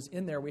suspected was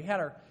in there. We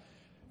had our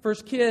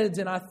first kids,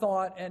 and I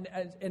thought,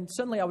 and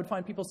suddenly I would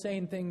find people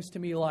saying things to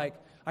me like,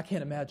 I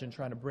can't imagine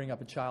trying to bring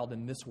up a child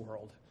in this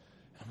world.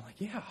 And I'm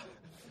like, yeah.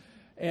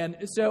 And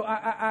so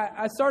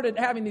I started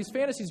having these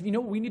fantasies. You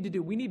know what we need to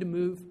do? We need to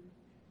move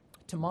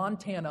to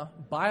Montana,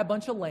 buy a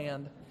bunch of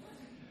land,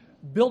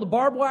 build a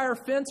barbed wire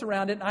fence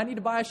around it, and I need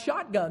to buy a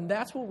shotgun.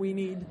 That's what we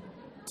need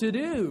to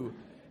do,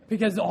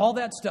 because all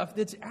that stuff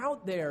that's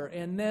out there.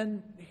 And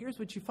then here's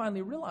what you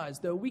finally realize,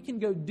 though. We can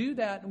go do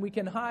that, and we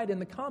can hide in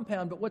the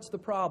compound, but what's the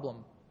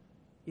problem?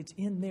 It's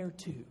in there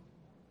too,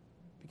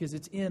 because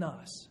it's in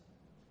us.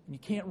 And you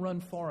can't run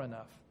far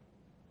enough.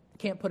 You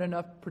can't put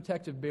enough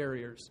protective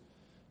barriers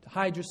to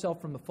hide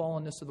yourself from the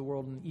fallenness of the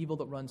world and the evil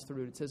that runs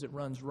through it. It says it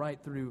runs right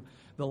through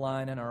the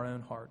line in our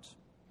own hearts.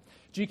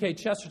 G.K.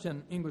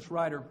 Chesterton, English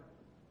writer,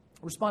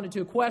 responded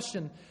to a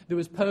question that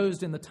was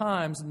posed in the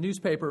Times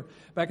newspaper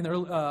back in the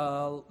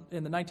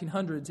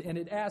 1900s, and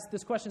it asked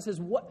this question. It says,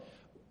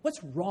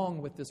 what's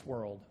wrong with this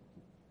world?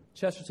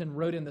 Chesterton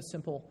wrote in the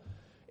simple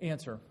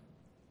answer,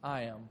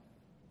 I am.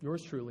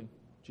 Yours truly,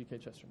 G.K.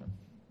 Chesterton.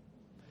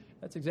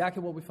 That's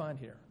exactly what we find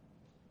here.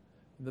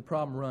 The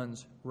problem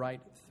runs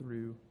right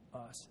through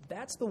us.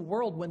 That's the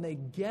world when they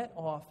get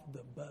off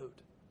the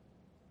boat.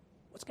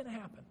 What's going to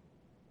happen?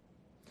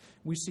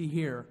 We see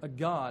here a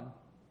God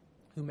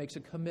who makes a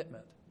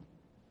commitment.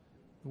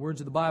 The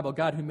words of the Bible, a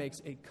God who makes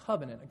a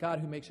covenant, a God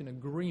who makes an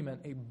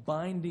agreement, a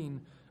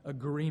binding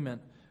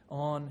agreement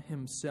on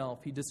himself.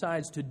 He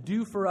decides to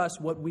do for us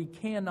what we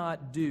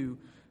cannot do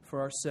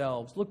for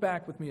ourselves. Look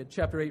back with me at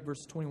chapter 8,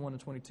 verses 21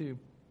 and 22.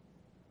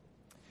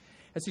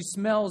 As he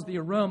smells the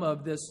aroma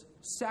of this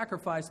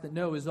sacrifice that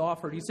Noah has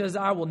offered, he says,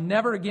 I will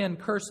never again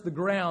curse the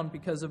ground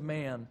because of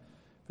man,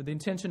 for the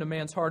intention of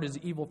man's heart is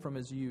evil from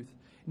his youth.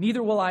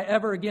 Neither will I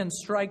ever again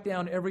strike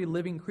down every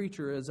living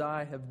creature as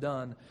I have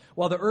done.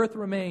 While the earth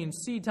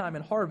remains, seed time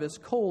and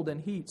harvest, cold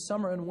and heat,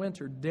 summer and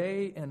winter,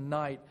 day and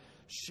night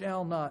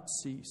shall not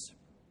cease.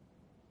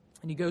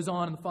 And he goes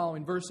on in the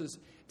following verses,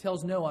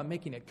 tells Noah, I'm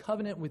making a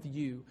covenant with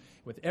you,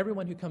 with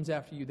everyone who comes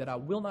after you, that I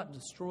will not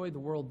destroy the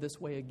world this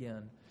way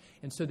again.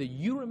 And so that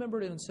you remember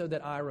it and so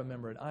that I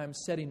remember it. I am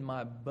setting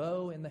my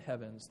bow in the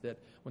heavens, that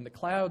when the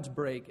clouds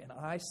break and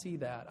I see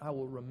that, I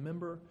will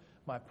remember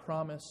my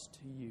promise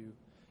to you,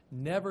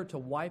 never to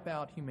wipe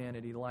out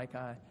humanity like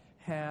I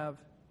have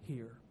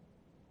here.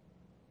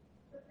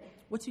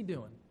 What's he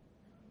doing?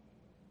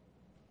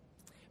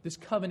 This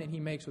covenant he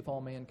makes with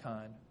all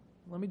mankind.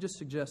 Let me just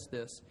suggest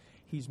this.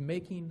 He's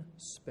making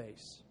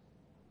space.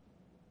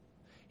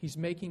 He's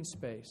making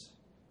space.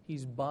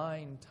 He's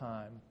buying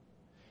time.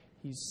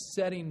 He's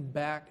setting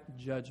back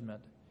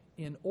judgment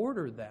in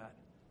order that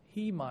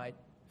he might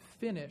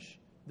finish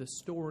the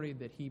story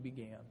that he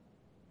began.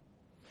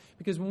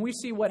 Because when we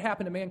see what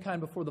happened to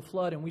mankind before the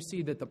flood, and we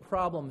see that the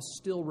problem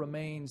still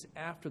remains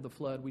after the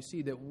flood, we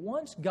see that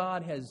once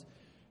God has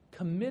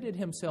committed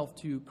himself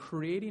to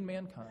creating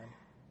mankind,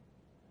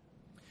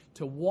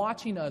 to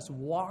watching us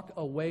walk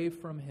away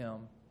from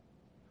him,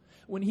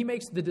 when he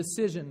makes the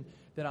decision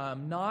that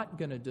I'm not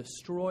going to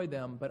destroy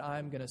them, but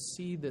I'm going to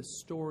see this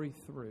story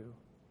through,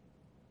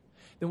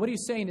 then what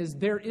he's saying is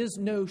there is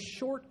no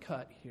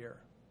shortcut here.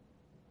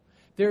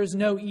 There is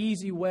no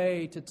easy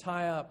way to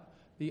tie up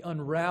the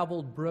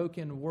unraveled,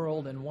 broken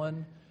world in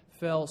one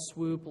fell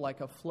swoop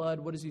like a flood.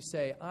 What does he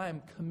say? I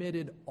am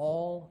committed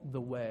all the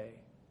way.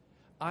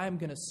 I am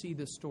going to see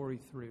this story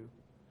through.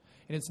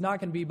 And it's not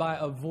going to be by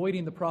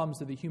avoiding the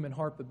problems of the human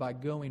heart, but by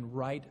going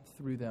right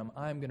through them.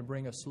 I'm going to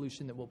bring a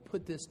solution that will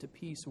put this to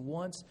peace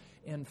once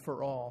and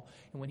for all.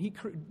 And when he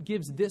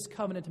gives this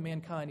covenant to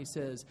mankind, he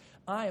says,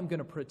 I am going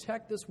to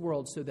protect this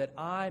world so that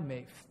I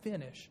may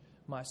finish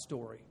my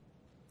story.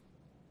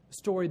 A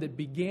story that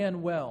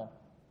began well.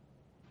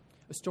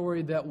 A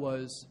story that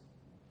was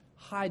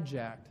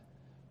hijacked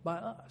by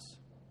us,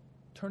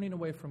 turning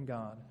away from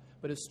God.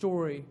 But a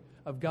story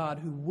of God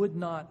who would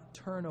not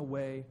turn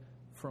away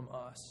from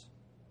us.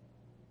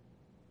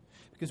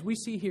 Because we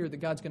see here that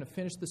God's going to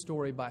finish the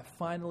story by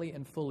finally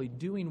and fully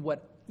doing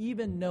what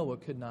even Noah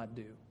could not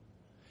do.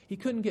 He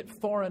couldn't get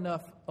far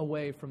enough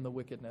away from the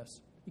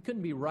wickedness. He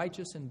couldn't be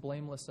righteous and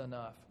blameless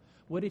enough.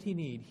 What did he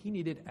need? He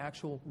needed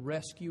actual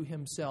rescue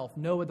himself.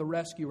 Noah the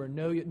rescuer,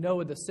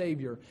 Noah the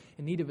Savior,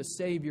 in need of a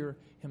Savior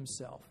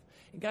himself.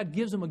 And God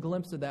gives him a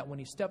glimpse of that when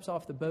he steps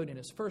off the boat, and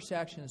his first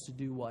action is to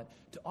do what?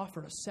 To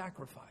offer a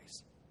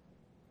sacrifice.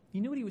 You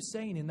knew what he was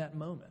saying in that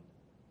moment.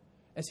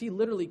 As he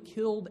literally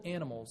killed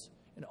animals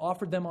and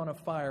offered them on a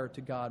fire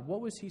to God,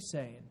 what was he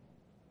saying?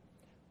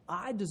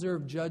 I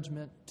deserve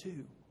judgment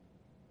too.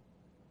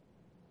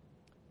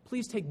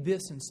 Please take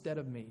this instead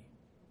of me.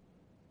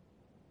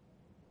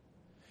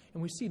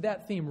 And we see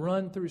that theme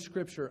run through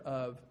Scripture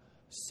of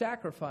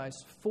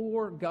sacrifice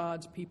for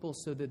God's people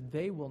so that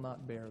they will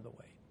not bear the weight.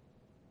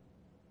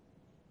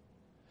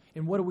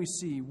 And what do we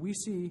see? We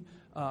see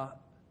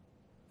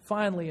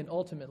finally and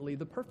ultimately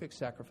the perfect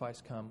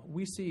sacrifice come.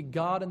 We see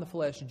God in the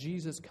flesh,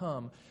 Jesus,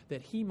 come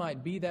that he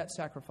might be that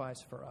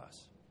sacrifice for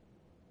us.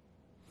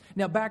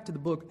 Now back to the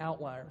book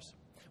Outliers.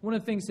 One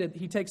of the things that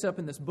he takes up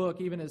in this book,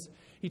 even as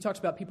he talks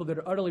about people that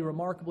are utterly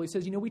remarkable, he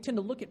says, we tend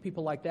to look at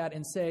people like that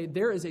and say,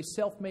 there is a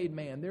self-made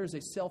man, there is a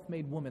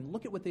self-made woman.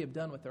 Look at what they have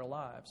done with their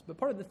lives. But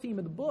part of the theme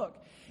of the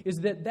book is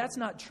that that's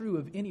not true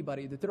of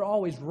anybody, that there are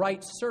always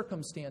right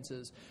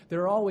circumstances.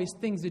 There are always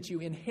things that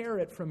you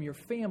inherit from your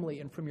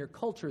family and from your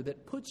culture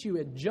that puts you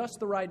at just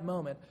the right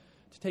moment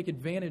to take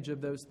advantage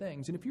of those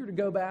things. And if you were to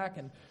go back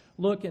and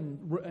look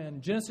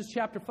in Genesis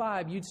chapter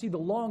 5, you'd see the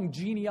long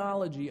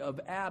genealogy of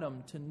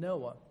Adam to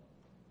Noah.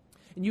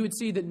 And you would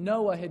see that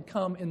Noah had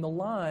come in the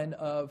line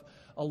of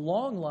a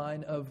long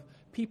line of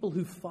people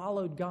who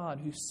followed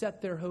God, who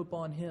set their hope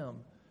on him.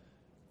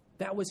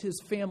 That was his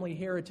family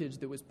heritage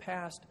that was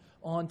passed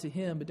on to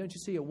him. But don't you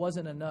see, it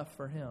wasn't enough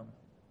for him.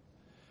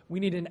 We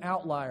need an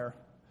outlier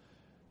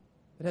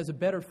that has a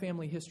better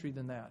family history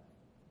than that.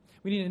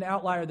 We need an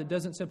outlier that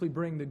doesn't simply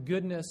bring the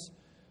goodness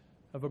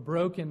of a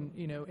broken,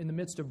 in the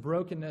midst of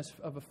brokenness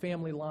of a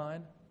family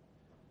line.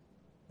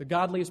 The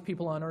godliest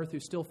people on earth who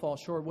still fall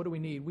short, what do we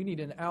need? We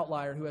need an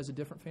outlier who has a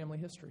different family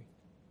history.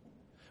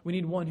 We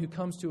need one who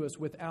comes to us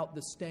without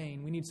the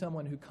stain. We need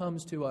someone who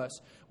comes to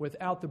us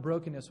without the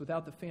brokenness,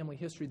 without the family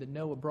history that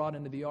Noah brought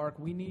into the ark.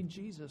 We need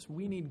Jesus.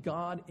 We need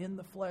God in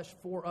the flesh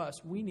for us.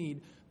 We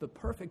need the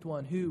perfect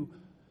one who,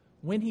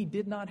 when he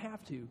did not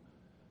have to,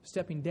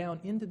 stepping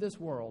down into this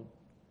world,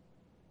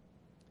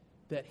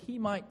 that he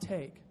might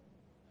take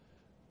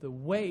the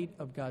weight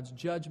of God's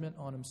judgment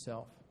on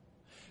himself.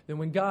 Then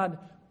when God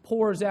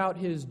pours out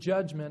his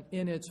judgment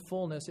in its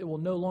fullness, it will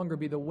no longer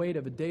be the weight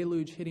of a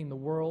deluge hitting the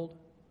world.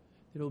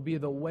 It will be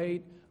the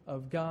weight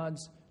of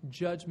God's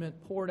judgment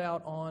poured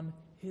out on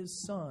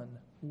his Son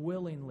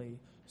willingly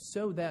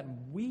so that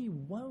we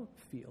won't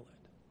feel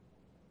it,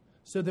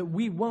 so that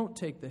we won't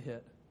take the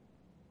hit.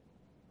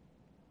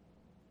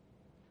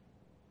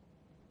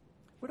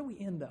 Where do we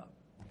end up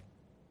at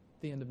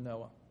the end of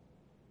Noah?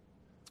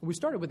 We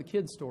started with the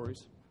kids'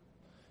 stories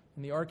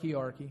and the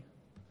arky,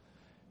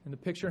 and the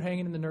picture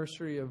hanging in the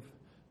nursery of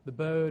the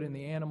boat and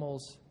the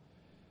animals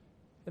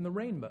and the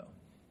rainbow.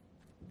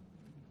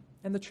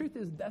 And the truth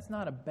is, that's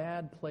not a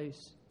bad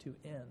place to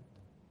end.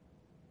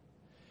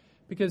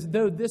 Because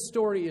though this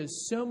story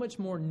is so much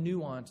more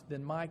nuanced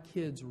than my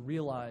kids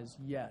realize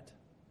yet,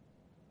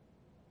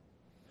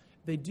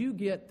 they do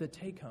get the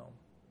take-home.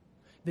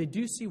 They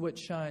do see what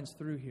shines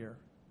through here.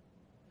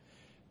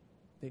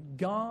 That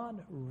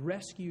God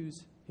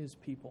rescues his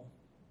people.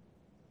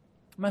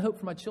 My hope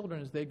for my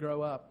children as they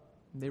grow up,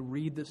 they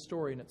read this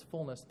story in its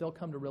fullness, they'll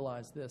come to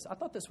realize this. I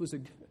thought this was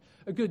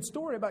a good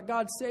story about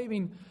God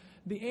saving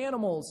the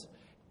animals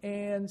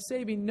and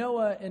saving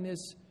Noah and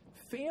his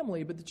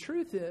family, but the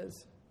truth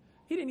is,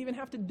 he didn't even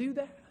have to do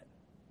that.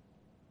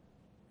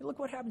 And look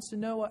what happens to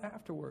Noah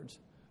afterwards.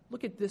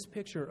 Look at this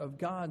picture of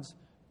God's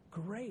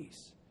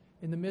grace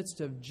in the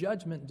midst of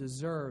judgment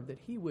deserved, that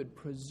he would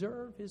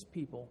preserve his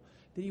people,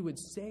 that he would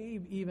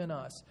save even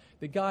us,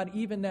 that God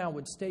even now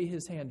would stay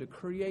his hand to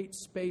create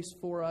space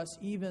for us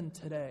even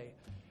today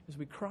as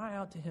we cry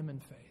out to him in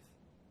faith.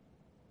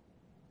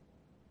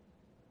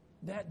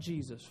 That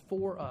Jesus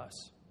for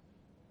us,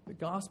 the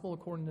gospel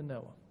according to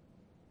Noah.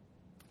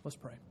 Let's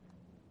pray.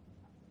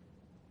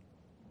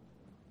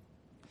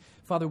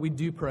 Father, we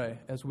do pray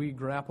as we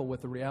grapple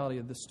with the reality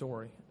of this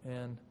story.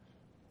 And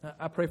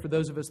I pray for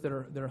those of us that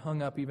are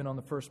hung up even on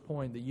the first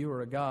point, that you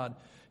are a God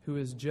who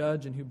is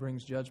judge and who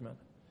brings judgment.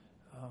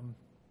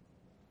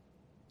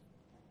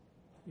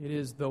 It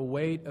is the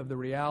weight of the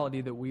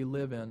reality that we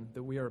live in,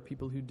 that we are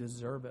people who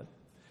deserve it.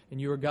 And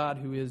you are God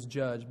who is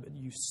judge, but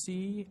you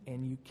see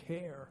and you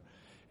care.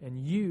 And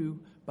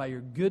you, by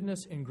your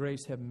goodness and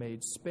grace, have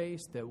made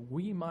space that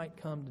we might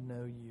come to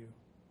know you.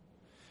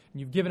 And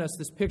you've given us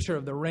this picture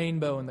of the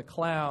rainbow and the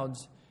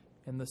clouds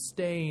and the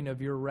stain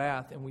of your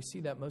wrath. And we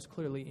see that most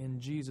clearly in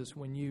Jesus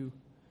when you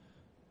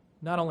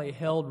not only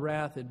held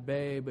wrath at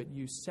bay, but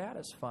you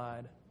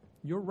satisfied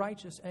your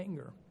righteous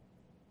anger.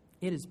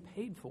 It is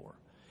paid for.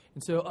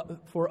 And so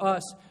for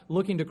us,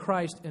 looking to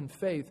Christ in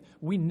faith,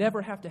 we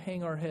never have to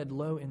hang our head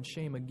low in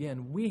shame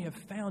again. We have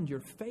found your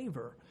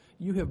favor.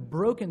 You have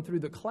broken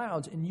through the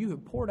clouds, and you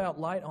have poured out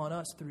light on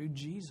us through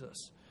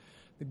Jesus.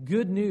 The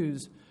good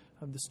news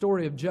of the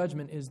story of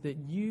judgment is that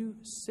you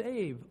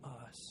save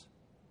us.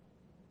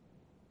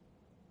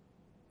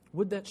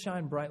 Would that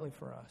shine brightly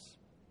for us?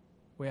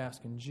 We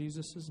ask in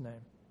Jesus'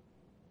 name.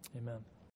 Amen.